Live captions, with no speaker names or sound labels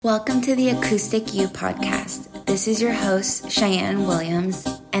Welcome to the Acoustic You podcast. This is your host, Cheyenne Williams,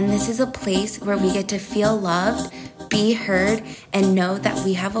 and this is a place where we get to feel loved, be heard, and know that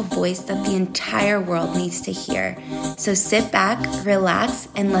we have a voice that the entire world needs to hear. So sit back, relax,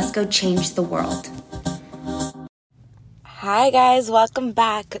 and let's go change the world. Hi guys, welcome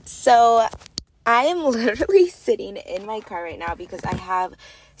back. So I am literally sitting in my car right now because I have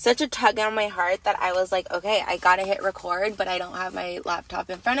such a tug on my heart that I was like, okay, I gotta hit record, but I don't have my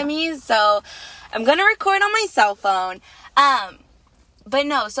laptop in front of me, so I'm gonna record on my cell phone.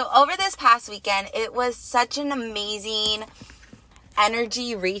 So over this past weekend, it was such an amazing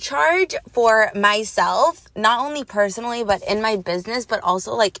energy recharge for myself, not only personally, but in my business, but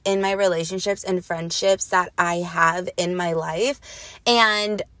also like in my relationships and friendships that I have in my life.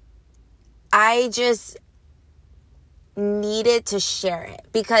 And I just needed to share it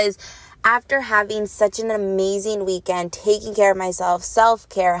because after having such an amazing weekend, taking care of myself,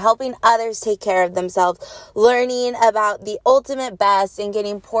 self-care, helping others take care of themselves, learning about the ultimate best and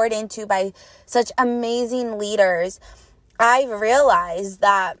getting poured into by such amazing leaders, I've realized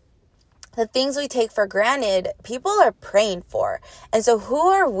that the things we take for granted, people are praying for. And so who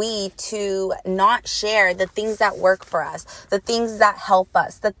are we to not share the things that work for us, the things that help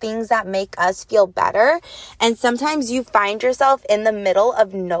us, the things that make us feel better? And sometimes you find yourself in the middle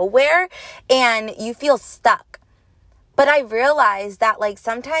of nowhere and you feel stuck. But I realized that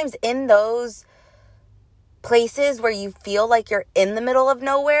sometimes in those places where you feel like you're in the middle of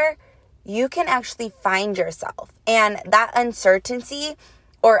nowhere, you can actually find yourself. And that uncertainty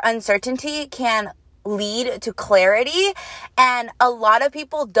can lead to clarity. And a lot of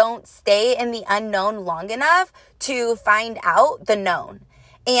people don't stay in the unknown long enough to find out the known.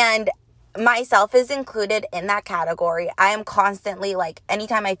 And myself is included in that category. I am constantly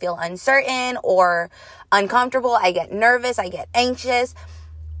anytime I feel uncertain or uncomfortable, I get nervous, I get anxious.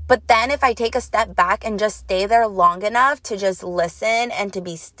 But then if I take a step back and just stay there long enough to just listen and to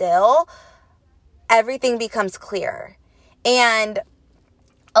be still, everything becomes clear. And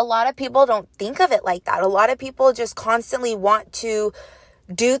a lot of people don't think of it like that. A lot of people just constantly want to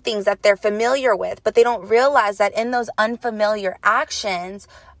do things that they're familiar with, but they don't realize that in those unfamiliar actions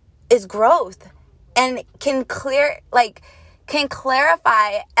is growth and can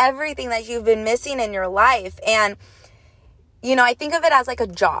clarify everything that you've been missing in your life. And, I think of it as like a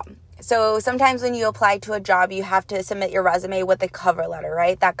job. So sometimes when you apply to a job, you have to submit your resume with a cover letter,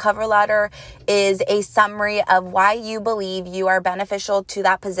 right? That cover letter is a summary of why you believe you are beneficial to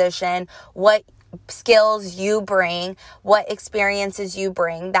that position, what skills you bring, what experiences you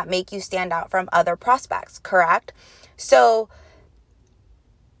bring that make you stand out from other prospects, correct? So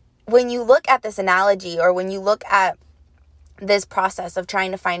when you look at this analogy or when you look at this process of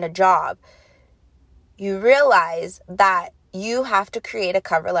trying to find a job, you realize that you have to create a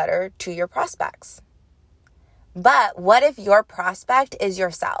cover letter to your prospects. But what if your prospect is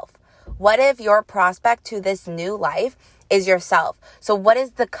yourself? What if your prospect to this new life is yourself? So what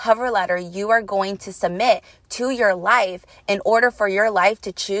is the cover letter you are going to submit to your life in order for your life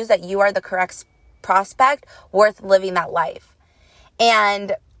to choose that you are the correct prospect worth living that life?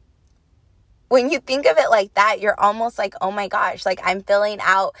 And when you think of it like that, you're almost like, oh my gosh, I'm filling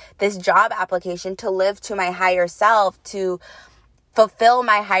out this job application to live to my higher self, to fulfill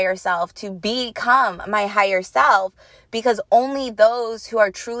my higher self, to become my higher self, because only those who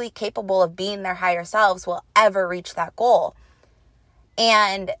are truly capable of being their higher selves will ever reach that goal.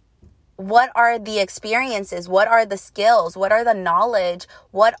 And what are the experiences? What are the skills? What are the knowledge?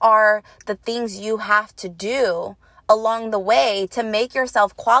 What are the things you have to do along the way to make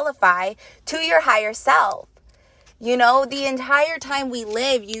yourself qualify to your higher self? The entire time we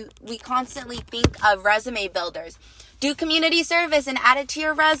live, we constantly think of resume builders. Do community service and add it to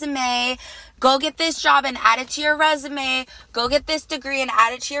your resume. Go get this job and add it to your resume. Go get this degree and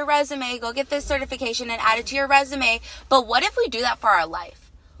add it to your resume. Go get this certification and add it to your resume. But what if we do that for our life?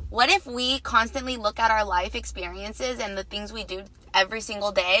 What if we constantly look at our life experiences and the things we do every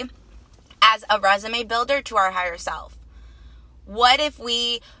single day as a resume builder to our higher self? What if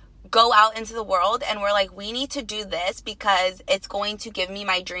we go out into the world and we're like, we need to do this because it's going to give me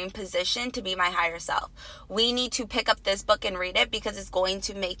my dream position to be my higher self. We need to pick up this book and read it because it's going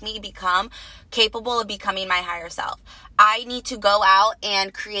to make me become capable of becoming my higher self. I need to go out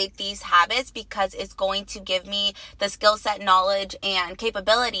and create these habits because it's going to give me the skill set, knowledge, and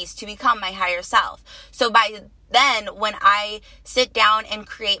capabilities to become my higher self. So then when I sit down and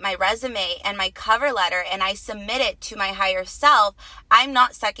create my resume and my cover letter and I submit it to my higher self, I'm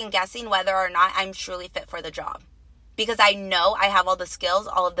not second guessing whether or not I'm truly fit for the job. Because I know I have all the skills,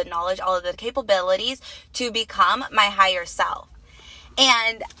 all of the knowledge, all of the capabilities to become my higher self.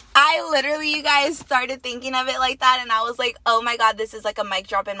 And I literally, you guys, started thinking of it like that. And I was like, oh my God, this is like a mic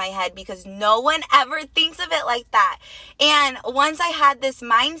drop in my head because no one ever thinks of it like that. And once I had this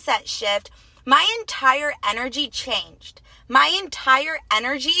mindset shift, my entire energy changed. My entire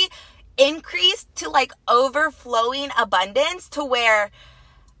energy increased to like overflowing abundance, to where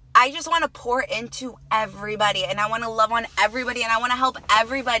I just want to pour into everybody, and I want to love on everybody, and I want to help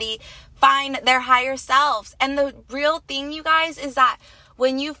everybody find their higher selves. And the real thing, you guys, is that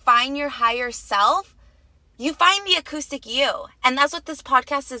when you find your higher self, you find the acoustic you. And that's what this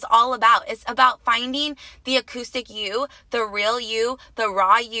podcast is all about. It's about finding the acoustic you, the real you, the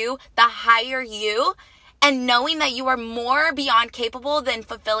raw you, the higher you, and knowing that you are more beyond capable than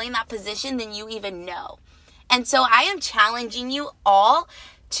fulfilling that position than you even know. And so I am challenging you all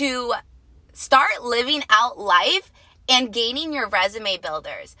to start living out life and gaining your resume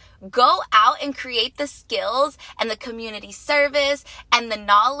builders. Go out and create the skills and the community service and the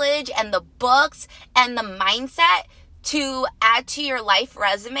knowledge and the books and the mindset to add to your life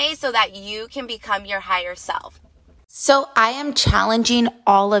resume so that you can become your higher self. So I am challenging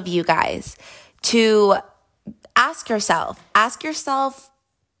all of you guys to ask yourself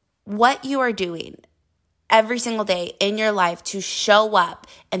what you are doing every single day in your life to show up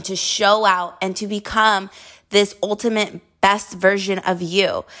and to show out and to become this ultimate best version of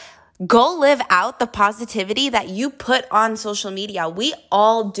you. Go live out the positivity that you put on social media. We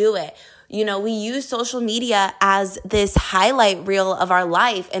all do it. You know, we use social media as this highlight reel of our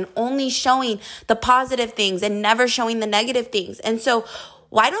life and only showing the positive things and never showing the negative things. And so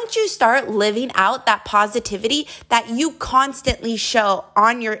why don't you start living out that positivity that you constantly show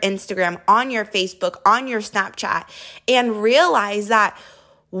on your Instagram, on your Facebook, on your Snapchat, and realize that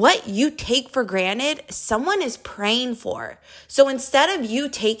what you take for granted, someone is praying for. So instead of you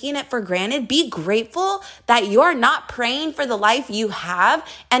taking it for granted, be grateful that you're not praying for the life you have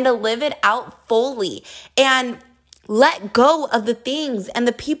and to live it out fully. And let go of the things and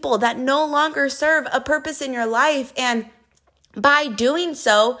the people that no longer serve a purpose in your life. And by doing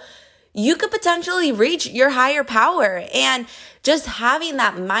so, you could potentially reach your higher power. And just having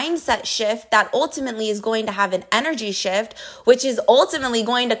that mindset shift that ultimately is going to have an energy shift, which is ultimately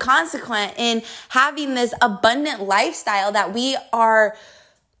going to consequent in having this abundant lifestyle that we are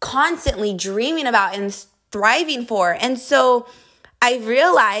constantly dreaming about and thriving for. And so I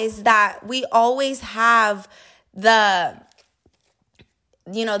realized that we always have the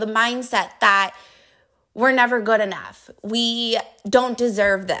mindset that we're never good enough. We don't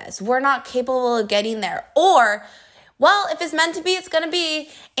deserve this. We're not capable of getting there. Or, well, if it's meant to be, it's going to be,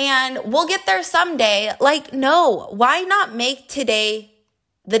 and we'll get there someday. Like, no, why not make today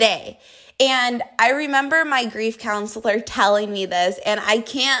the day? And I remember my grief counselor telling me this, and I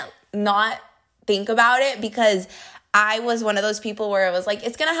can't not think about it because I was one of those people where it was like,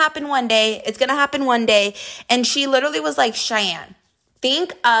 it's going to happen one day. It's going to happen one day. And she literally was like, Cheyenne,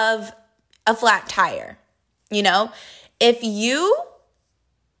 think of a flat tire. You know, if you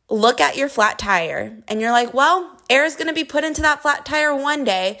look at your flat tire and you're like, well, air is going to be put into that flat tire one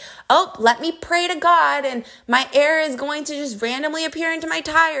day. Oh, let me pray to God and my air is going to just randomly appear into my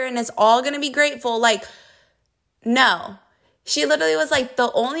tire and it's all going to be grateful. Like, no. She literally was like, the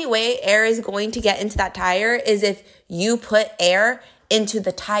only way air is going to get into that tire is if you put air into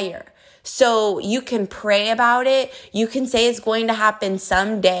the tire. So you can pray about it. You can say it's going to happen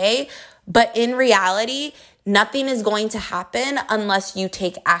someday, but in reality, nothing is going to happen unless you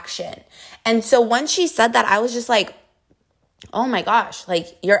take action. And so when she said that, I was just like, oh my gosh, like,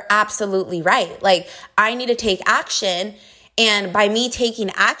 you're absolutely right. Like, I need to take action. And by me taking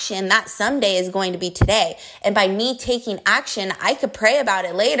action, that someday is going to be today. And by me taking action, I could pray about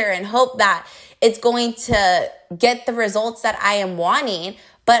it later and hope that it's going to get the results that I am wanting.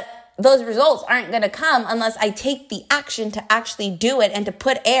 But those results aren't going to come unless I take the action to actually do it and to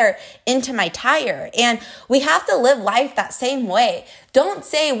put air into my tire. And we have to live life that same way. Don't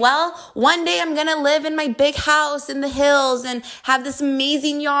say, well, one day I'm going to live in my big house in the hills and have this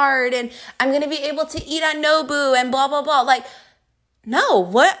amazing yard and I'm going to be able to eat at Nobu and blah, blah, blah. Like, no,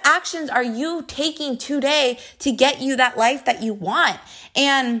 what actions are you taking today to get you that life that you want?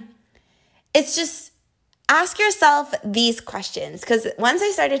 And it's just, ask yourself these questions, because once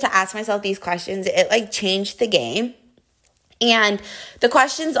I started to ask myself these questions, it like changed the game. And the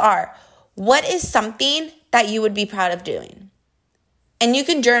questions are, what is something that you would be proud of doing? And you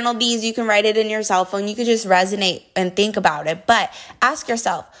can journal these, you can write it in your cell phone, you could just resonate and think about it. But ask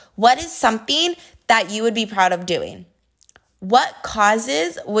yourself, what is something that you would be proud of doing? What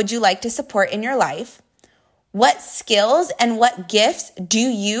causes would you like to support in your life? What skills and what gifts do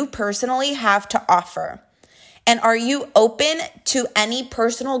you personally have to offer? And are you open to any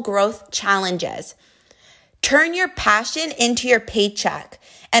personal growth challenges? Turn your passion into your paycheck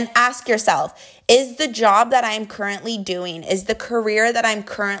and ask yourself, is the job that I'm currently doing, is the career that I'm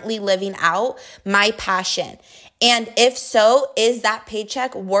currently living out my passion? And if so, is that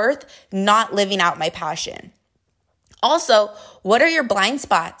paycheck worth not living out my passion? Also, what are your blind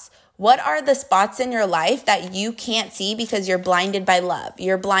spots? What are the spots in your life that you can't see because you're blinded by love?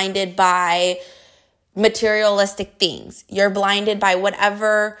 You're blinded by materialistic things. You're blinded by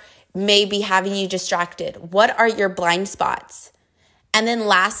whatever may be having you distracted. What are your blind spots? And then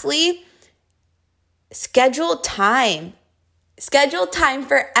lastly, schedule time. Schedule time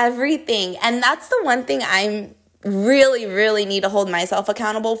for everything. And that's the one thing I'm really need to hold myself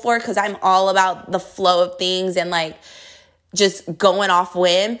accountable for, because I'm all about the flow of things and like just going off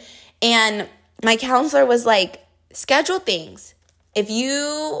whim. And my counselor was like, schedule things. If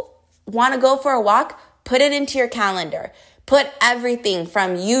you want to go for a walk, put it into your calendar. Put everything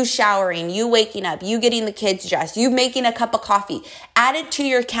from you showering, you waking up, you getting the kids dressed, you making a cup of coffee. Add it to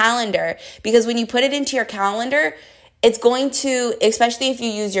your calendar, because when you put it into your calendar, it's going to, especially if you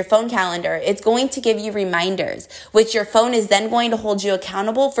use your phone calendar, it's going to give you reminders, which your phone is then going to hold you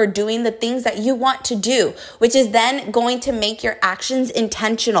accountable for doing the things that you want to do, which is then going to make your actions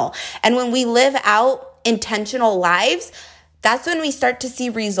intentional. And when we live out intentional lives, that's when we start to see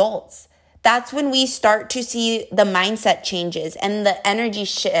results. That's when we start to see the mindset changes and the energy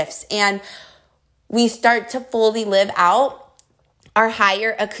shifts, and we start to fully live out our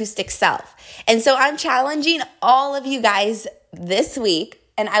higher acoustic self. And so I'm challenging all of you guys this week,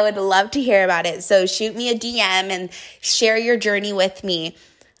 and I would love to hear about it. So shoot me a DM and share your journey with me.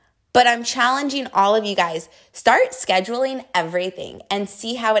 But I'm challenging all of you guys, start scheduling everything and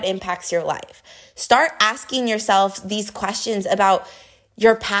see how it impacts your life. Start asking yourself these questions about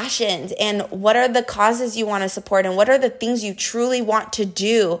your passions and what are the causes you want to support and what are the things you truly want to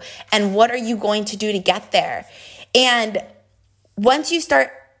do and what are you going to do to get there. And once you start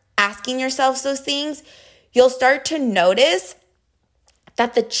asking yourselves those things, you'll start to notice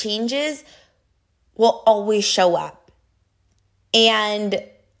that the changes will always show up. And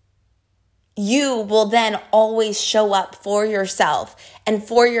you will then always show up for yourself and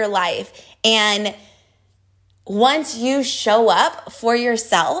for your life. And once you show up for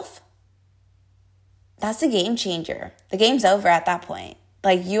yourself, that's a game changer. The game's over at that point.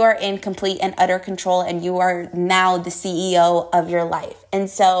 Like, you are in complete and utter control, and you are now the CEO of your life. And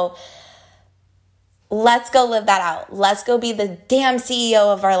so let's go live that out. Let's go be the damn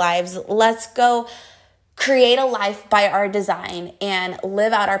CEO of our lives. Let's go create a life by our design and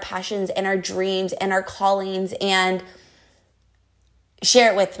live out our passions and our dreams and our callings, and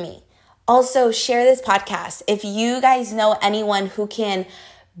share it with me. Also, share this podcast. If you guys know anyone who can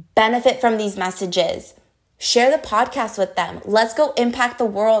benefit from these messages, share the podcast with them. Let's go impact the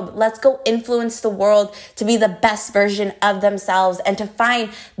world. Let's go influence the world to be the best version of themselves and to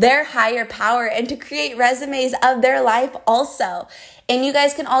find their higher power and to create resumes of their life also. And you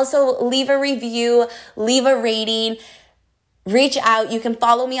guys can also leave a review, leave a rating, reach out. You can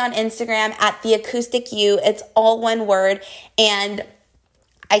follow me on Instagram at The Acoustic You. It's all one word. And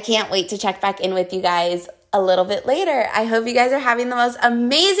I can't wait to check back in with you guys a little bit later. I hope you guys are having the most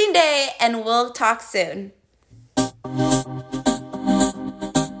amazing day, and we'll talk soon.